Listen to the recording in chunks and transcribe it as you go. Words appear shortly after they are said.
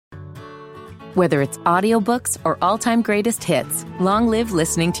Whether it's audiobooks or all-time greatest hits, long live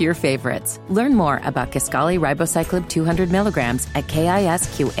listening to your favorites. Learn more about Kisqali Ribociclib 200 milligrams at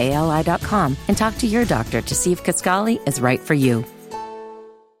KISQALI.com and talk to your doctor to see if Kisqali is right for you.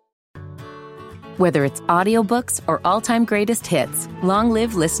 Whether it's audiobooks or all-time greatest hits, long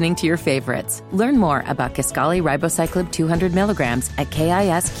live listening to your favorites. Learn more about Kisqali Ribociclib 200 milligrams at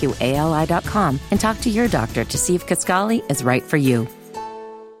KISQALI.com and talk to your doctor to see if Kisqali is right for you.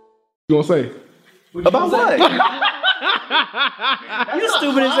 You gonna say? About what? You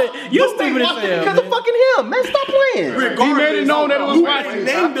stupid as hell. You stupid as hell. Because of fucking him. Man, stop playing. He made it known that it was watching.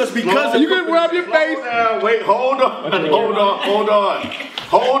 Named us because you can rub your face. Wait, hold on.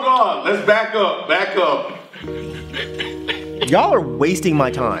 Let's back up. Y'all are wasting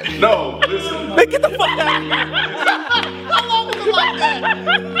my time. No, listen. Hey, get the fuck out of here. How long was it like that?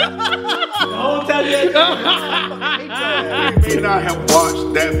 The whole time you He may not have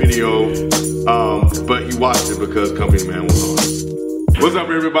watched that video, but he watched it because Company Man was on. What's up,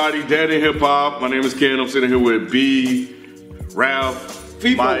 everybody? Daddy Hip Hop. My name is Ken. I'm sitting here with B, Ralph,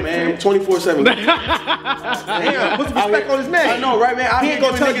 FIFA, Mike. man, 24/7. Damn, Put some respect on his name. I know, right, man? I ain't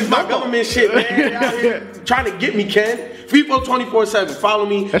gonna tell you my government shit, man. They out here trying to get me, Ken. FIFA 24/7. Follow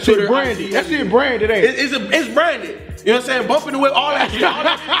me. That shit Twitter, branded. IG, That shit branded, ain't it? It's branded. You know what I'm saying? Bumping the whip, all that shit. All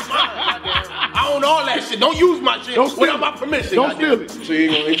that shit is mine, goddamn. I own all that shit. Don't use my shit without my permission. Don't steal it. So you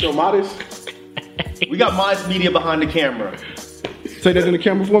ain't gonna hit your modest? We got Modest Media behind the camera. Say that in the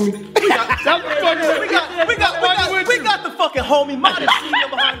camera for me. We got the fucking homie Modest Media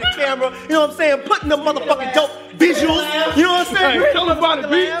behind the camera. You know what I'm saying? Putting the motherfucking dope visuals. You know what I'm saying? Hey, tell him about it,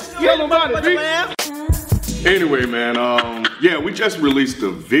 B. Tell him about it, B. Anyway, man, we just released a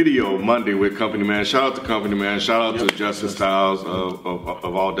video Monday with Company Man. Shout out to Company Man. Shout out to Justin Styles of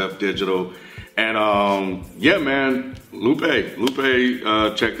All Def Digital. And yeah, man, Lupe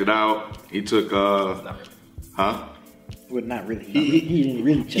checked it out. He took Well, not really. He didn't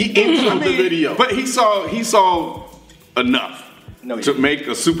really check. He introed the video, but he saw enough to make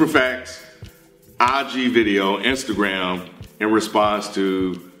a Superfacts IG video, Instagram, in response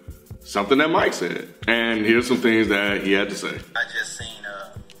to something that Mike said. And here's some things that he had to say. I just seen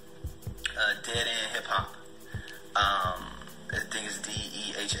Dead End Hip Hop. I think it's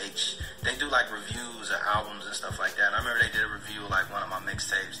DEHH. They do like reviews of albums and stuff like that. And I remember they did a review of like one of my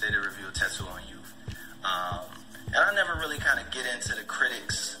mixtapes. They did a review of Tattoo on Youth. And I never really kind of get into the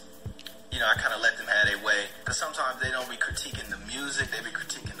critics. You know, I kind of let them have their way. Because sometimes they don't be critiquing the music, they be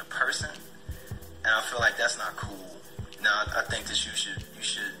critiquing the person. And I feel like that's not cool. Now, I think that you should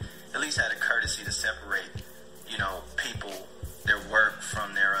at least have the courtesy to separate, you know, people, their work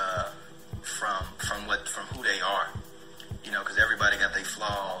from their, from who they are. You know, because everybody got their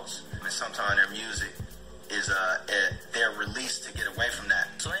flaws. And sometimes their music is, they're released to get away from that.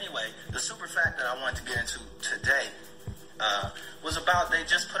 So anyway, the super fact that I wanted to get into today was about, they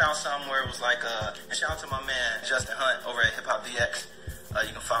just put out something where it was like, and shout out to my man Justin Hunt over at Hip Hop DX.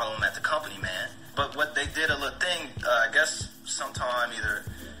 You can follow him at The Company Man. But what they did a little thing, I guess sometime either,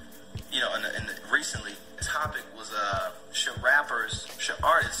 you know, recently, the topic was should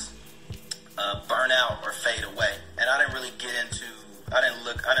artists burn out or fade away? And I didn't really get into, I didn't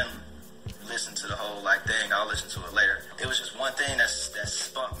listen to the whole like thing. I'll listen to it later. It was just one thing that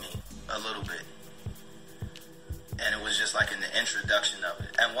spun me a little bit, and it was just like in the introduction of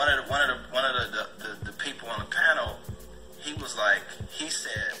it. And one of the people on the panel, he was like, he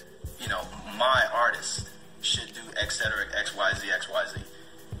said, you know, my artist should do etc. XYZ.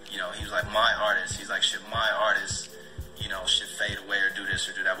 You know, he was like, my artist. He's like, should my artist, you know, should fade away or do this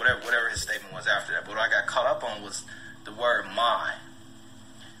or do that, whatever his statement was after that. But what I got caught up on was the word my.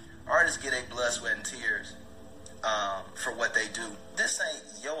 Artists get their blood, sweat, and tears for what they do. This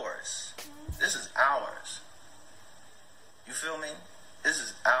ain't yours. This is ours. You feel me? This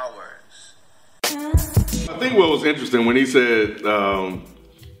is ours. I think what was interesting when he said,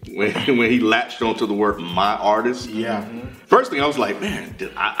 when he latched onto the word "my artist," Yeah. First thing I was like, man,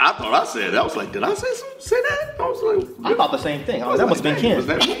 I thought I said that. I was like, did I say that? I was like, I thought the same thing. That must have been Ken. Was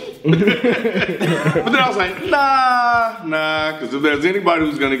that me? But then I was like, nah, because if there's anybody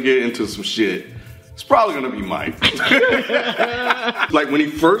who's gonna get into some shit, it's probably gonna be Mike. Like when he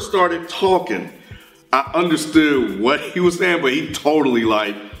first started talking, I understood what he was saying, but he totally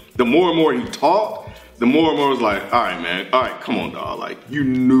like, the more and more he talked, the more and more was like, all right, man, all right, come on, dog. Like, you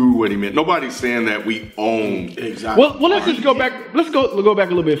knew what he meant. Nobody's saying that we owned. Exactly. Well, let's just go back. Let's go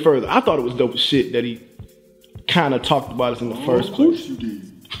back a little bit further. I thought it was dope as shit that he kind of talked about us in the first place. You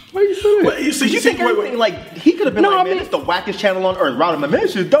did. Why you say that? Well, So you think everything, like, he could have been man, it's the wackest channel on earth. Router, man,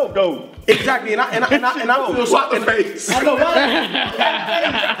 this is dope. Exactly, and I feel Swap the face. I know, right?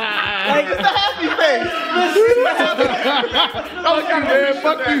 Like, it's the Man,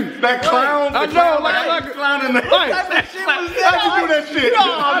 fuck you. That clown. I know, like clown in the That shit was How'd you do that shit? No,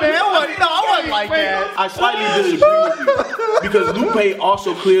 man, I wasn't like that. I slightly disagree with you because Lupe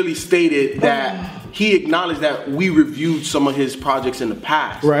also clearly stated that he acknowledged that we reviewed some of his projects in the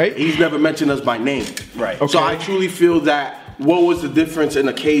past. Right. He's never mentioned us by name. Right. So I truly feel that what was the difference in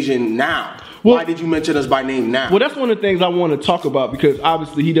occasion now? Well- Why did you mention us by name now? Well, that's one of the things I want to talk about because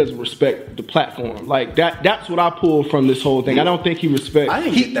obviously he doesn't respect the platform. Like that's what I pulled from this whole thing. I don't think he respects. I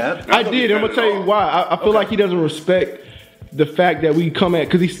didn't get that. I did. I'm gonna tell you why. I feel like he doesn't respect the fact that we come at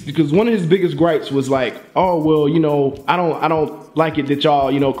because one of his biggest gripes was like, oh well, I don't like it that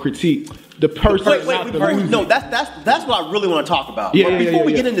y'all critique the person. Wait, not the wait, music. no, that's what I really want to talk about. Yeah, but yeah, before yeah,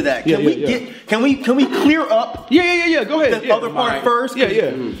 we yeah. get into that, Yeah, can we clear up Yeah. Go ahead. the Yeah. other part first?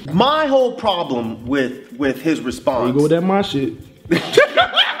 Yeah. My whole problem with his response. You go with that my shit.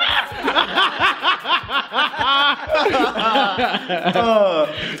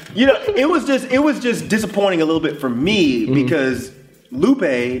 It was just disappointing a little bit for me because Lupe,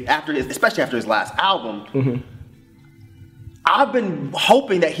 especially after his last album, I've been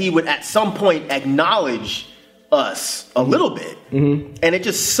hoping that he would at some point acknowledge us a little bit, and it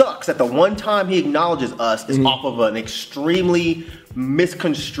just sucks that the one time he acknowledges us is off of an extremely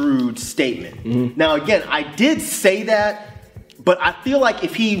misconstrued statement. Now, again, I did say that. But I feel like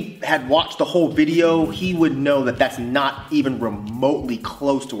if he had watched the whole video, he would know that that's not even remotely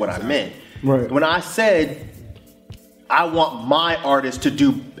close to what I meant. Right. When I said I want my artist to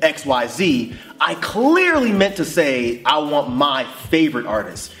do XYZ, I clearly meant to say I want my favorite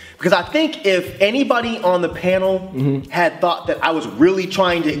artist. Because I think if anybody on the panel had thought that I was really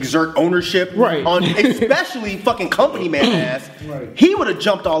trying to exert ownership on especially fucking Company Man ass, he would have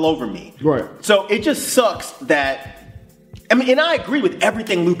jumped all over me. Right. So it just sucks that and I agree with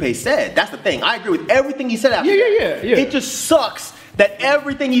everything Lupe said. That's the thing. I agree with everything he said after that. Yeah. It just sucks that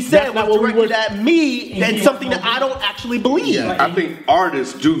everything he said was directed at me and something that I don't actually believe. I think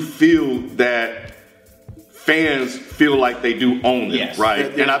artists do feel that fans feel like they do own them, Yes. right?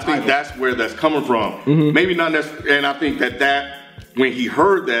 And I think that's where that's coming from. Maybe not necessarily, and I think that when he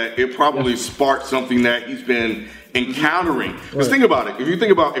heard that, it probably sparked something that he's been encountering. Because think about it. If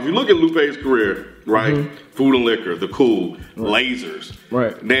you look at Lupe's career, right? Food and Liquor, The Cool, Lasers.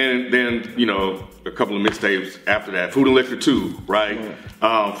 Right. Then a couple of mixtapes after that. Food and Liquor 2, right?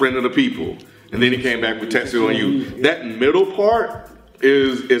 Friend of the People. And then he came back with Tattoo on You. That middle part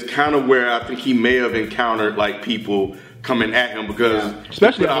is kind of where I think he may have encountered like people coming at him because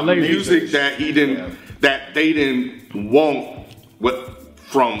Especially he put out on Lasers. music that that they didn't want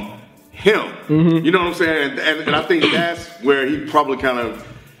from him. You know what I'm saying? And I think that's where he probably kind of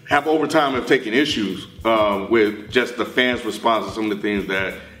over time have taken issues with just the fans' response to some of the things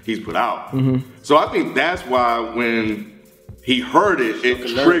that he's put out. So I think that's why when he heard it, it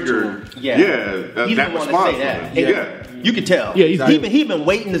triggered He that didn't want to response. say that. Yeah. You could tell. Yeah, he been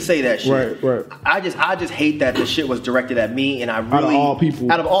waiting to say that shit. Right. I just hate that the shit was directed at me, and I really all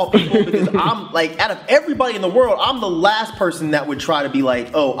people. out of all people, because I'm like, out of everybody in the world, I'm the last person that would try to be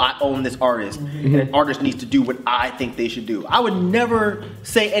like, oh, I own this artist, and an artist needs to do what I think they should do. I would never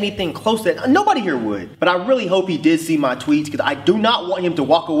say anything close to that. Nobody here would, but I really hope he did see my tweets because I do not want him to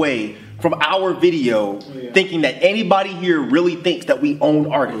walk away from our video thinking that anybody here really thinks that we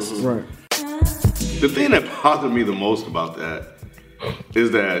own artists. Right. The thing that bothered me the most about that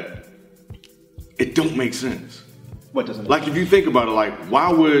is that it don't make sense. What doesn't Like if you think about it, like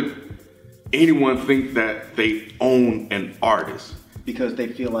why would anyone think that they own an artist? Because they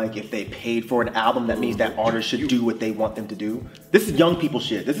feel like if they paid for an album, that means that artist should do what they want them to do. This is young people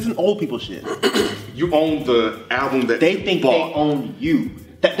shit. This isn't old people shit. You own the album that They you think bought. they own you.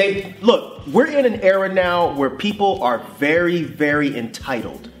 That they look. We're in an era now where people are very, very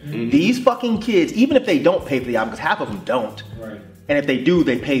entitled. These fucking kids, even if they don't pay for the album, because half of them don't. Right. And if they do,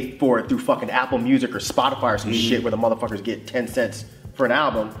 they pay for it through fucking Apple Music or Spotify or some shit where the motherfuckers get 10 cents for an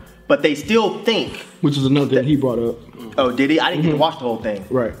album. But they still think. Which is another thing he brought up. Oh, did he? I didn't get to watch the whole thing.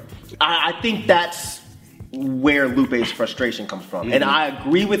 Right. I think that's where Lupe's frustration comes from. And I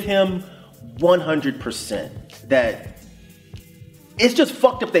agree with him 100% that it's just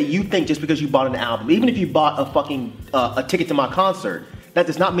fucked up that you think just because you bought an album, even if you bought a fucking a ticket to my concert, that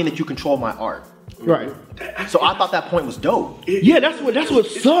does not mean that you control my art. Right. So I thought that point was dope. Yeah, that's what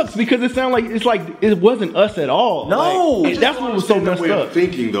sucks because it sounds like it wasn't us at all. No, Like, that's what was so That messed way of up.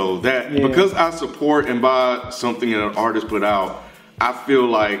 thinking though, that because I support and buy something that an artist put out, I feel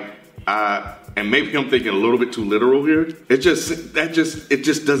like and maybe I'm thinking a little bit too literal here. It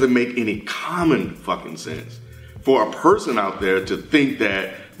just doesn't make any common fucking sense for a person out there to think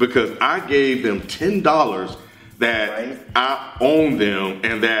that because I gave them $10 that I own them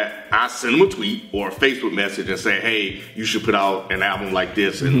and that I send them a tweet or a Facebook message and say, hey, you should put out an album like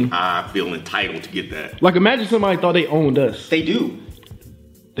this, and I feel entitled to get that. Like, imagine somebody thought they owned us. They do.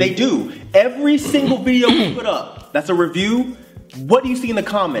 They do. Every single video we put up that's a review, what do you see in the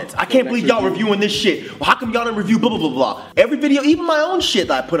comments? I can't believe y'all reviewing this shit. Well, how come y'all didn't review blah, blah, blah, blah? Every video, even my own shit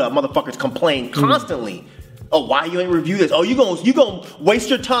that I put up, motherfuckers complain constantly. Oh, why you ain't review this? Oh, you gonna waste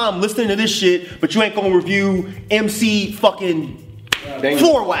your time listening to this shit, but you ain't gonna review MC fucking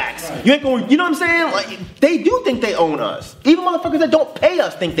floor wax. You ain't gonna, you know what I'm saying? Like, they do think they own us. Even motherfuckers that don't pay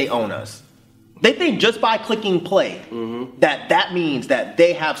us think they own us. They think just by clicking play that means that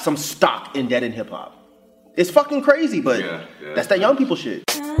they have some stock in Dead End Hip Hop. It's fucking crazy, but that's that young people shit.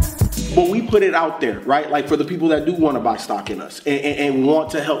 But we put it out there, right? Like for the people that do want to buy stock in us and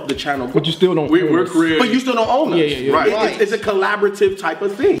want to help the channel grow. But you still don't We're creating. But you still don't own us. Yeah. Right. It's a collaborative type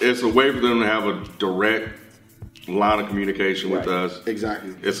of thing. It's a way for them to have a direct line of communication with us.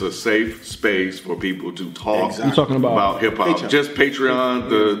 Exactly. It's a safe space for people to talk You're talking about hip hop. Patreon. Just Patreon,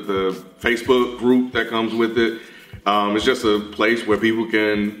 the Facebook group that comes with it. It's just a place where people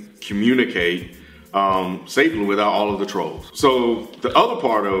can communicate safely without all of the trolls. So the other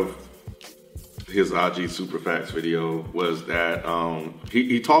part of his IG Superfacts video was that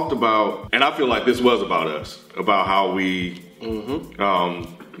he talked about, and I feel like this was about us, about how we,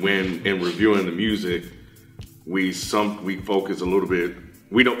 when in reviewing the music, we focus a little bit.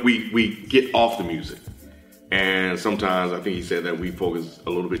 We get off the music, and sometimes I think he said that we focus a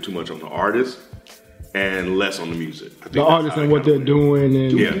little bit too much on the artist and less on the music. I think the artists and what they're doing.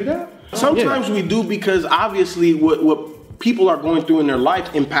 And Do we do that? Sometimes we do because obviously what people are going through in their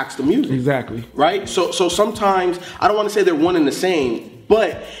life impacts the music. Exactly. Right? So sometimes, I don't want to say they're one and the same,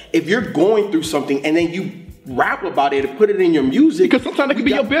 but if you're going through something and then you rap about it and put it in your music. Because sometimes it could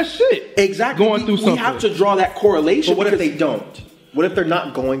be your best shit. Exactly. Going through something. We have to draw that correlation. But what if they don't? What if they're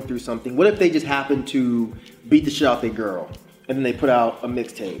not going through something? What if they just happen to beat the shit out their girl and then they put out a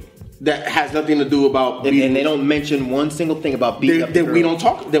mixtape? That has nothing to do about And they don't mention one single thing about beating up the that girl. we don't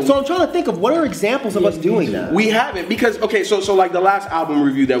talk. So I'm trying to think of what are examples of us doing that. We haven't because so like the last album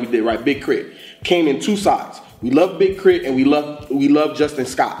review that we did, right? Big Crit came in two sides. We love Big Crit and we love Justin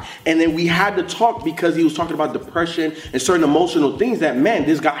Scott. And then we had to talk because he was talking about depression and certain emotional things that, man,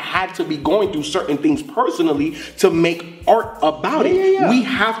 this guy had to be going through certain things personally to make art about it. Yeah. We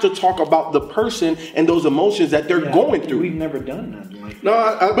have to talk about the person and those emotions that they're going through. We've never done that. Like, No,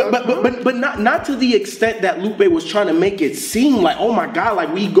 but not to the extent that Lupe was trying to make it seem like, oh my God,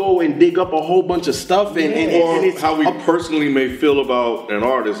 like we go and dig up a whole bunch of stuff or and it's how we personally may feel about an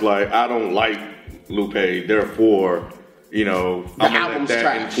artist. Like, I don't like Lupe, therefore, I'm gonna let album's that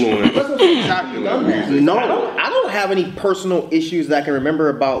trash. influence. No, I don't have any personal issues that I can remember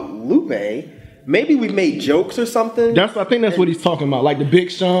about Lupe. Maybe we've made jokes or something. I think that's what he's talking about, like the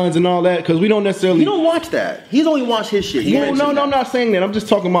Big Seans and all that, because we don't necessarily. You don't watch that. He's only watched his shit. He No, mentioned that. I'm not saying that. I'm just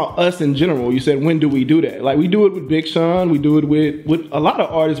talking about us in general. You said, when do we do that? Like, we do it with Big Sean. We do it with a lot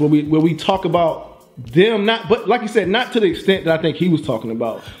of artists where we talk about them, but like you said, not to the extent that I think he was talking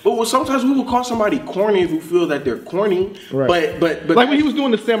about. But sometimes we will call somebody corny if we feel that they're corny. Right. But like when he was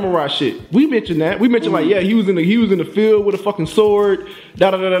doing the samurai shit, we mentioned that. We mentioned like, he was in the field with a fucking sword.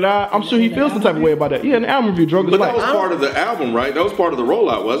 I'm sure he feels some type of way about that. Yeah, an album review, Drug is But Life. that was part of the album, right? That was part of the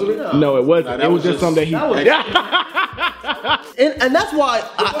rollout, wasn't it? No, it wasn't. That It was was just something that he. And that's why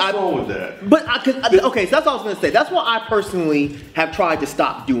What's wrong with that? But so that's what I was going to say. That's why I personally have tried to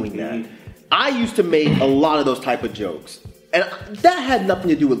stop doing that. I used to make a lot of those type of jokes, and that had nothing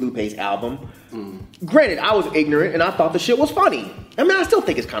to do with Lupe's album. Granted, I was ignorant and I thought the shit was funny. I mean, I still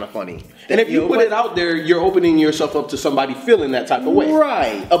think it's kind of funny. And if you put it out there, you're opening yourself up to somebody feeling that type of way.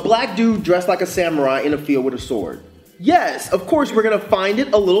 Right. A black dude dressed like a samurai in a field with a sword. Yes, of course, we're going to find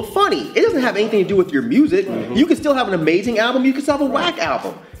it a little funny. It doesn't have anything to do with your music. You can still have an amazing album. You can still have a whack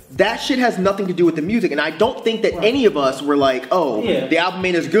album. That shit has nothing to do with the music. And I don't think that any of us were like, the album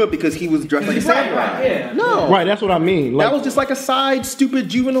ain't as good because he was dressed like a samurai. No. Right, that's what I mean. Like, that was just like a side, stupid,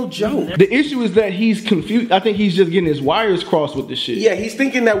 juvenile joke. The issue is that he's confused. I think he's just getting his wires crossed with this shit. Yeah, he's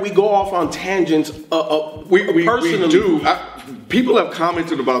thinking that we go off on tangents. We personally do. People have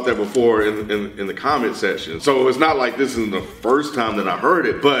commented about that before in the comment section. So it's not like this is the first time that I heard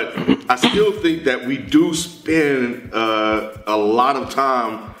it, but I still think that we do spend a lot of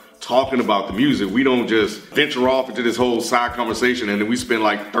time talking about the music. We don't just venture off into this whole side conversation and then we spend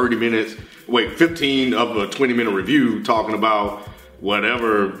like 15 of a 20-minute review talking about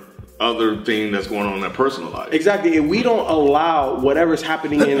whatever other thing that's going on in their personal life. Exactly, and we don't allow whatever's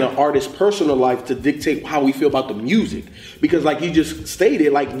happening in an artist's personal life to dictate how we feel about the music. Because like you just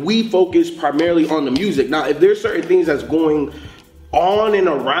stated, like we focus primarily on the music. Now, if there's certain things that's going on and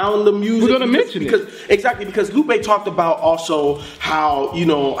around the music, we're gonna mention it. Exactly, because Lupe talked about also how, you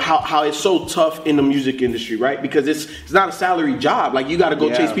know, how it's so tough in the music industry, right? Because it's not a salary job. Like you got to go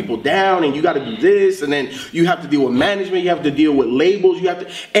chase people down, and you got to do this, and then you have to deal with management, you have to deal with labels, you have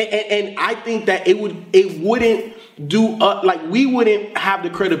to, and I think that it wouldn't do like we wouldn't have the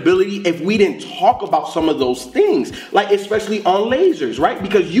credibility if we didn't talk about some of those things, like especially on Lasers, right?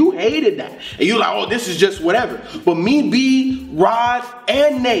 Because you hated that and you're like, oh, this is just whatever. But me, B, Rod,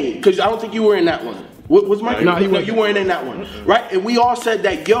 and Nate, because I don't think you were in that one. What was my? No, you weren't in that one, right? And we all said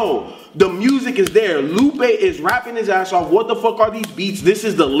that, yo, the music is there. Lupe is rapping his ass off. What the fuck are these beats? This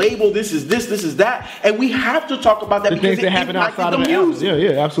is the label. This is this. This is that. And we have to talk about that because it impacted the music.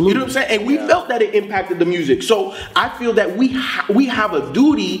 Yeah, absolutely. You know what I'm saying? And we felt that it impacted the music. So I feel that we have a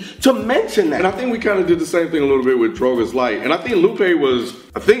duty to mention that. And I think we kind of did the same thing a little bit with Droga's Light. And I think Lupe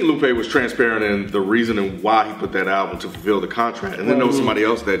was transparent in the reason why he put that album to fulfill the contract. And then there was somebody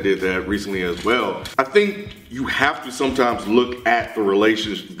else that did that recently as well. I think you have to sometimes look at the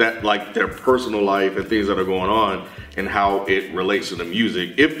relations that, like, their personal life and things that are going on and how it relates to the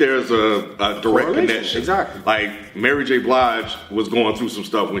music. If there's a direct connection. Exactly. Like Mary J. Blige was going through some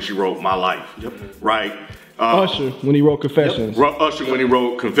stuff when she wrote My Life. Yep. Right? Usher when he wrote Confessions. Usher when he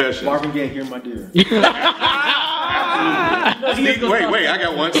wrote Confessions. Marvin Gaye, Hear My Dear. Wait, I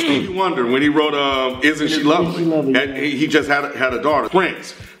got one. Stevie Wonder when he wrote Isn't She Lovely? And he just had a daughter.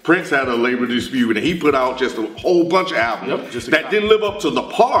 Prince had a labor dispute, and he put out just a whole bunch of albums that didn't live up to the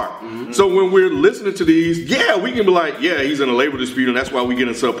par. Mm-hmm. So when we're listening to these, we can be like, he's in a labor dispute, and that's why we get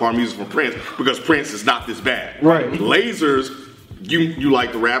in subpar music from Prince, because Prince is not this bad. Right. Lasers, you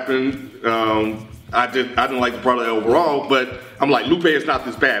like the rapping. I didn't like the product overall, but I'm like, Lupe is not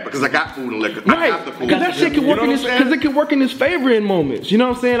this bad because I got food and liquor. Right. I got the food. Because that shit can work because it can work in his favor in moments. You know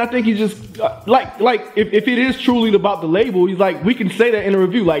what I'm saying? I think he just like if it is truly about the label, he's like, we can say that in a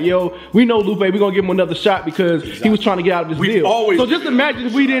review. Like, yo, we know Lupe, we're gonna give him another shot because he was trying to get out of this deal. So just imagine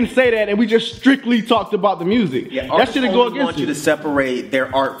if we didn't say that and we just strictly talked about the music. Yeah, that shouldn't go against want you to separate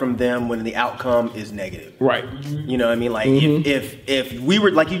their art from them when the outcome is negative. Right. You know what I mean? Like if we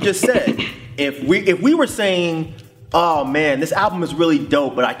were, like you just said, if we were saying, oh man, this album is really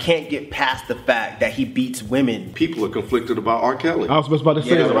dope, but I can't get past the fact that he beats women. People are conflicted about R. Kelly. I was just about to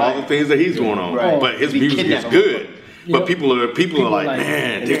say that. All the things that he's going on. Right. But his music is good. But people are like,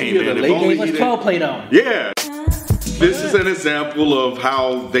 man, dang, man. If only was 12 played on. Yeah. This is an example of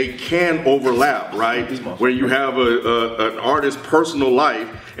how they can overlap, right? Where you have an artist's personal life.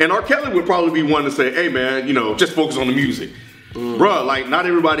 And R. Kelly would probably be one to say, hey man, just focus on the music. Bruh, like not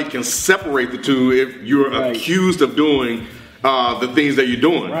everybody can separate the two if you're accused of doing the things that you're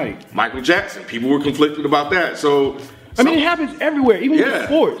doing. Right. Michael Jackson, people were conflicted about that. So I mean, it happens everywhere, even with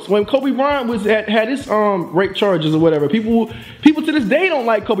sports. When Kobe Bryant had his rape charges or whatever, people to this day don't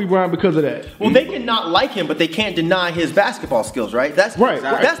like Kobe Bryant because of that. Well, they can not like him, but they can't deny his basketball skills, right? That's right.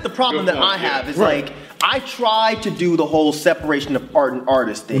 That's the problem that I have. Is like I try to do the whole separation of art and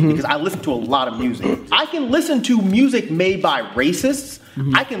artist thing because I listen to a lot of music. I can listen to music made by racists.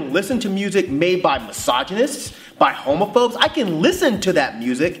 I can listen to music made by misogynists, by homophobes. I can listen to that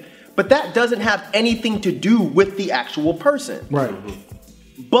music. But that doesn't have anything to do with the actual person. Right.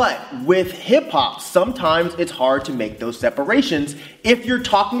 But with hip hop, sometimes it's hard to make those separations if you're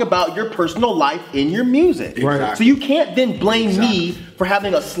talking about your personal life in your music. Right. So you can't then blame me for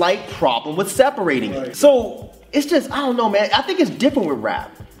having a slight problem with separating it. So it's just, I don't know, man. I think it's different with rap.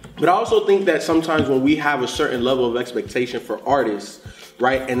 But I also think that sometimes when we have a certain level of expectation for artists,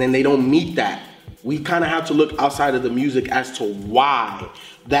 right, and then they don't meet that, we kind of have to look outside of the music as to why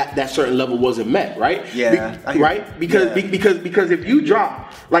that certain level wasn't met, right? Yeah. Right? Because if you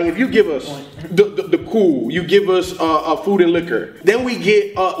drop, like if you give us the cool, you give us food and liquor, then we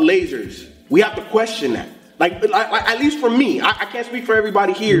get lasers. We have to question that. Like at least for me, I can't speak for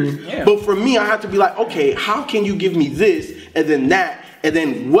everybody here, but for me, I have to be like, okay, how can you give me this and then that? And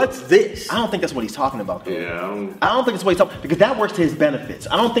then what's this? I don't think that's what he's talking about, though. Yeah, I don't think that's what he's talking about, because that works to his benefits.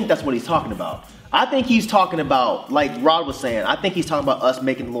 I don't think that's what he's talking about. I think he's talking about, like Rod was saying, I think he's talking about us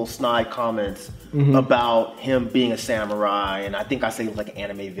making little snide comments about him being a samurai, and I think I say he was like an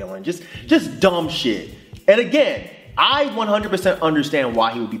anime villain. Just dumb shit. And again, I 100% understand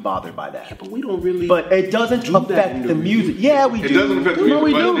why he would be bothered by that. Yeah, but we don't really. But it doesn't affect the music. Yeah, we do. It doesn't affect the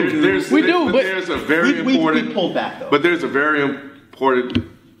music. No, we do. But there's a very important. We pulled back though. But there's a very important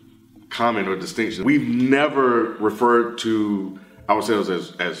comment or distinction. We've never referred to ourselves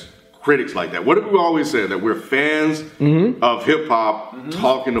as critics like that? What have we always said? That we're fans of hip hop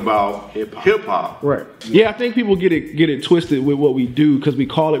talking about hip hop. Right. Yeah, I think people get it twisted with what we do because we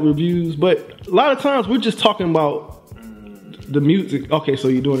call it reviews, but a lot of times we're just talking about the music. Okay, so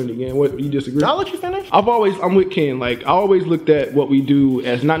you're doing it again. What, you disagree? I'll let you finish. I'm with Ken. Like, I always looked at what we do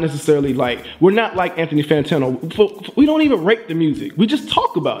as not necessarily like, we're not like Anthony Fantano. We don't even rate the music. We just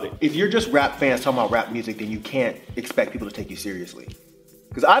talk about it. If you're just rap fans talking about rap music, then you can't expect people to take you seriously.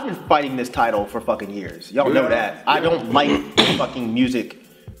 Because I've been fighting this title for fucking years. Y'all know that. I don't like the fucking music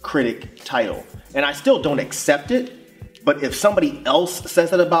critic title. And I still don't accept it. But if somebody else says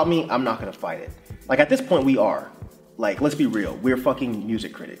that about me, I'm not going to fight it. Like, at this point, we are. Like, let's be real. We're fucking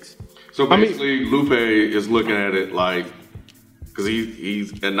music critics. So basically, Lupe is looking at it like, because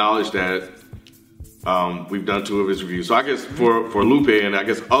he's acknowledged that we've done 2 of his reviews. So I guess for Lupe and I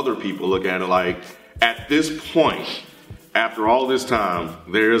guess other people look at it like, at this point, after all this time,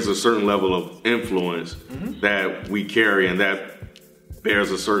 there is a certain level of influence that we carry, and that bears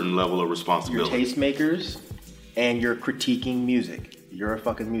a certain level of responsibility. You're tastemakers, and you're critiquing music. You're a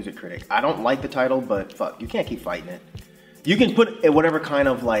fucking music critic. I don't like the title, but fuck, you can't keep fighting it. You can put whatever kind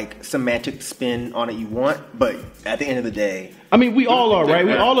of like semantic spin on it you want, but at the end of the day, I mean, we all are, right?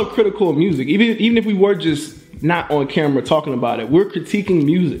 We all are critical of music. Even if we were just not on camera talking about it, we're critiquing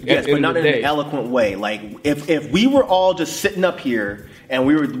music. Yes, but not in an eloquent way. Like if we were all just sitting up here and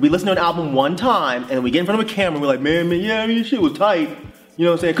we listened to an album one time and we get in front of a camera, we're like, man, yeah, I mean, shit was tight. You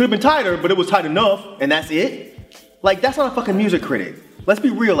know what I'm saying? It could have been tighter, but it was tight enough, and that's it. Like, that's not a fucking music critic. Let's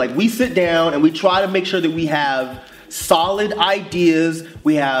be real. Like, we sit down and we try to make sure that we have solid ideas.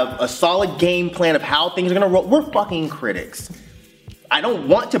 We have a solid game plan of how things are going to roll. We're fucking critics. I don't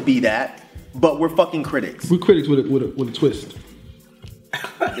want to be that, but we're fucking critics. We're critics with a twist.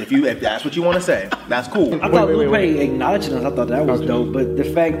 If that's what you want to say, that's cool. I thought Lupe acknowledging us. I thought that was dope. But the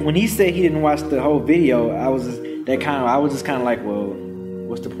fact when he said he didn't watch the whole video, I was just kind of like, well,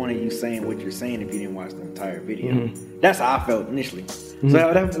 what's the point of you saying what you're saying if you didn't watch the entire video? That's how I felt initially. So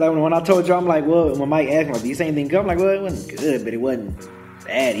like, when I told you, I'm like, well, when Mike asked me, like, do you say anything good? I'm like, well, it wasn't good, but it wasn't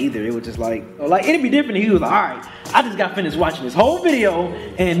bad either. It was just like it'd be different if he was like, all right, I just got finished watching this whole video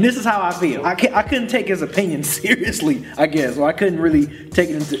and this is how I feel. I couldn't take his opinion seriously, I guess. So I couldn't really take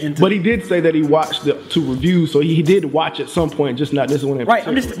it into But he did say that he watched the 2 reviews, so he did watch at some point, just not this one in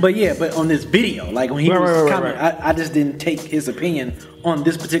particular. But on this video, like when he was commenting, I just didn't take his opinion on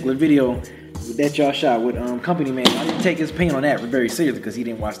this particular video that y'all shot with Company Man. I didn't take his opinion on that very seriously because he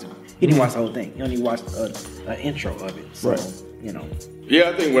didn't watch the whole thing. He only watched an intro of it. So, you know. Yeah,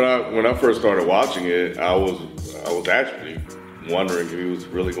 I think when I first started watching it, I was actually wondering if he was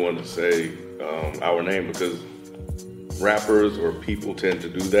really going to say our name, because rappers or people tend to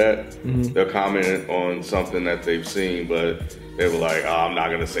do that. They'll comment on something that they've seen, but they were like, oh, I'm not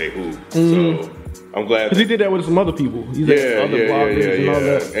going to say who. So I'm glad. Because he did that with some other people. He's bloggers and all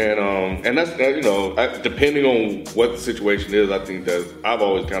that. And that's, you know, depending on what the situation is, I think that I've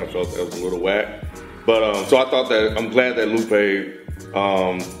always kind of felt that was a little whack. But so I thought that I'm glad that Lupe,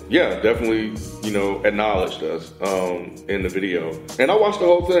 definitely, you know, acknowledged us in the video. And I watched the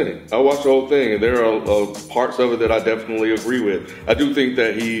whole thing. And there are parts of it that I definitely agree with. I do think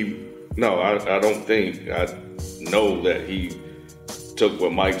that I know that he took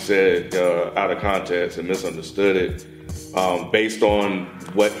what Mike said out of context and misunderstood it based on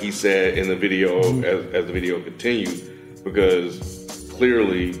what he said in the video as the video continued, because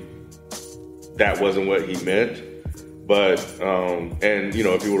clearly that wasn't what he meant. But, and you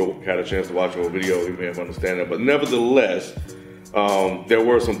know, if you would have had a chance to watch the whole video, you may have understood that. But nevertheless, there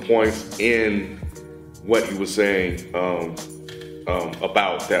were some points in what he was saying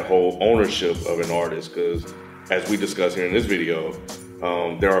about that whole ownership of an artist, because as we discussed here in this video,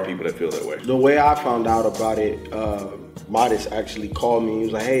 there are people that feel that way. The way I found out about it, Modest actually called me. He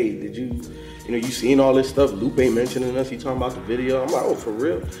was like, hey, did you seen all this stuff? Lupe mentioning us. He talking about the video. I'm like, oh, for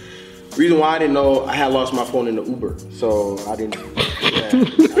real? Reason why I didn't know, I had lost my phone in the Uber, so I didn't.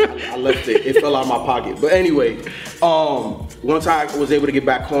 I left it. It fell out of my pocket. But anyway, once I was able to get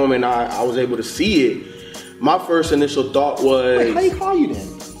back home and I was able to see it, my first initial thought was, wait, how you call you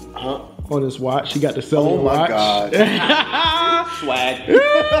then? Huh? On his watch, he got the selling watch. Oh my God! Swag.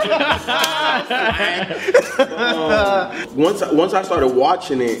 Once I started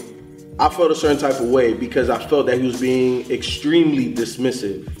watching it, I felt a certain type of way because I felt that he was being extremely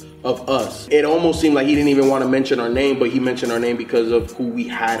dismissive of us. It almost seemed like he didn't even want to mention our name, but he mentioned our name because of who we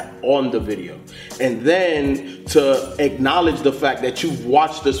had on the video. And then to acknowledge the fact that you've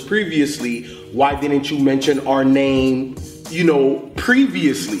watched us previously, why didn't you mention our name,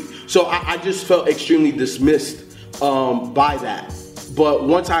 previously? So I just felt extremely dismissed by that. But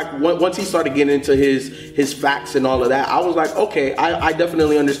once he started getting into his facts and all of that, I was like, okay, I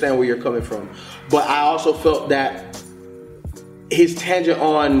definitely understand where you're coming from. But I also felt that his tangent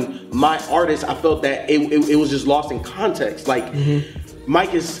on my artist, I felt that it was just lost in context. Like,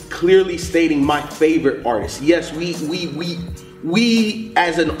 Mike is clearly stating my favorite artist. Yes, we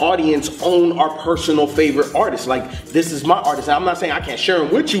as an audience own our personal favorite artists. Like, this is my artist. I'm not saying I can't share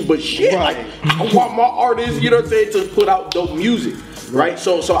him with you, but shit, Right. like, I want my artist, you know what I'm saying, to put out dope music. Right?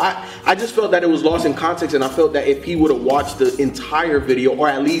 So I just felt that it was lost in context, and I felt that if he would have watched the entire video, or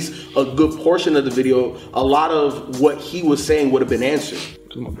at least a good portion of the video, a lot of what he was saying would have been answered.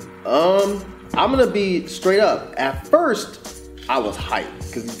 I'm gonna be straight up. At first, I was hyped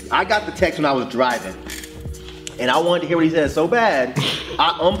because I got the text when I was driving, and I wanted to hear what he said so bad.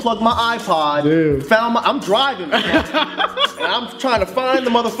 I unplugged my iPod, I'm driving, man, and I'm trying to find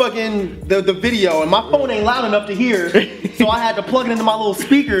the motherfucking the video, and my phone ain't loud enough to hear, so I had to plug it into my little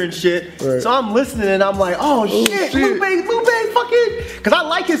speaker and shit. Right. So I'm listening, and I'm like, oh shit, Lupe, fucking, because I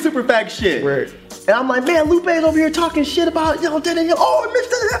like his super fag shit. Right. And I'm like, man, Lupe's over here talking shit about, oh, I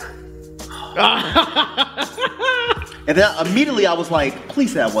missed it. And then immediately I was like,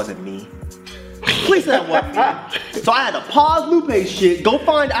 please say that wasn't me. Please say that wasn't me. So I had to pause Lupe's shit, go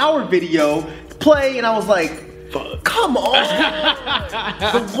find our video, play, and I was like, come on.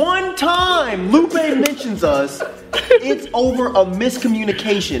 The one time Lupe mentions us, it's over a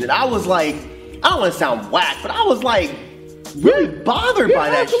miscommunication. And I was like, I don't want to sound whack, but I was like, really bothered by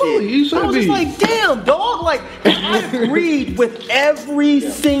that shit. I was just like, damn, dog. Like, I agreed with every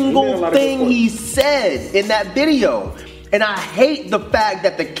single thing he said in that video. And I hate the fact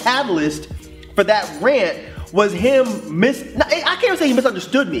that the catalyst for that rant was him I can't even say he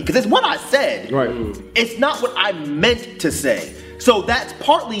misunderstood me, because it's what I said. Right. It's not what I meant to say. So that's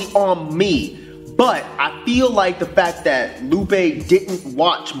partly on me. But I feel like the fact that Lupe didn't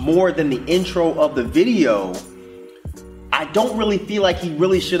watch more than the intro of the video, I don't really feel like he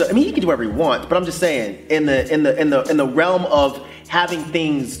really should have. I mean, he can do whatever he wants, but I'm just saying, in the realm of having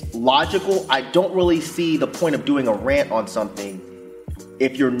things logical, I don't really see the point of doing a rant on something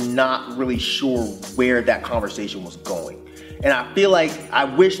if you're not really sure where that conversation was going. And I feel like I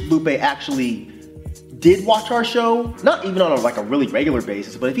wish Lupe actually did watch our show, not even on a really regular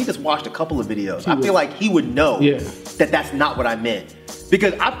basis, but if he just watched a couple of videos, I feel like he would know that that's not what I meant.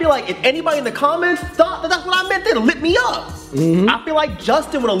 Because I feel like if anybody in the comments thought that that's what I meant, they'd have lit me up. Mm-hmm. I feel like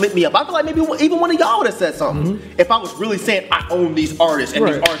Justin would have lit me up. I feel like maybe even one of y'all would have said something if I was really saying I own these artists and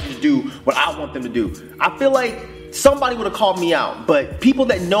these artists do what I want them to do. I feel like somebody would have called me out, but people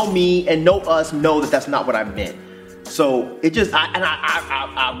that know me and know us know that that's not what I meant. So it just,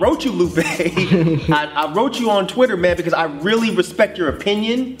 I wrote you, Lupe. I wrote you on Twitter, man, because I really respect your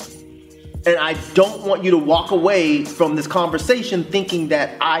opinion. And I don't want you to walk away from this conversation thinking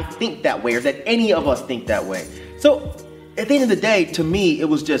that I think that way or that any of us think that way. So at the end of the day, to me, it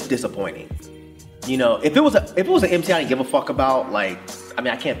was just disappointing. You know, if it was an MC I didn't give a fuck about, like, I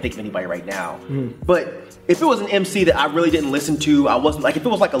mean, I can't think of anybody right now. But if it was an MC that I really didn't listen to, I wasn't like, if it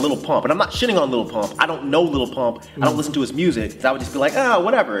was like a Lil Pump, and I'm not shitting on Lil Pump, I don't know Lil Pump, I don't listen to his music, so I would just be like,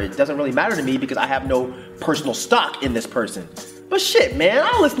 whatever, it doesn't really matter to me because I have no personal stock in this person. But shit, man,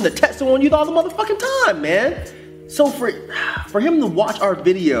 I listen to Tetsuo and Youth all the motherfucking time, man. So for him to watch our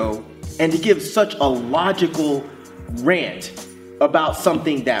video and to give such a logical rant about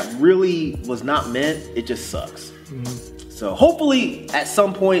something that really was not meant, it just sucks. So hopefully at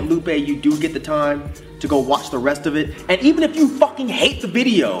some point, Lupe, you do get the time to go watch the rest of it. And even if you fucking hate the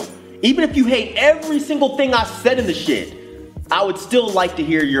video, even if you hate every single thing I said in the shit, I would still like to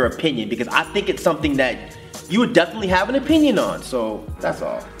hear your opinion because I think it's something that you would definitely have an opinion on. So that's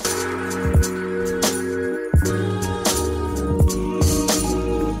all.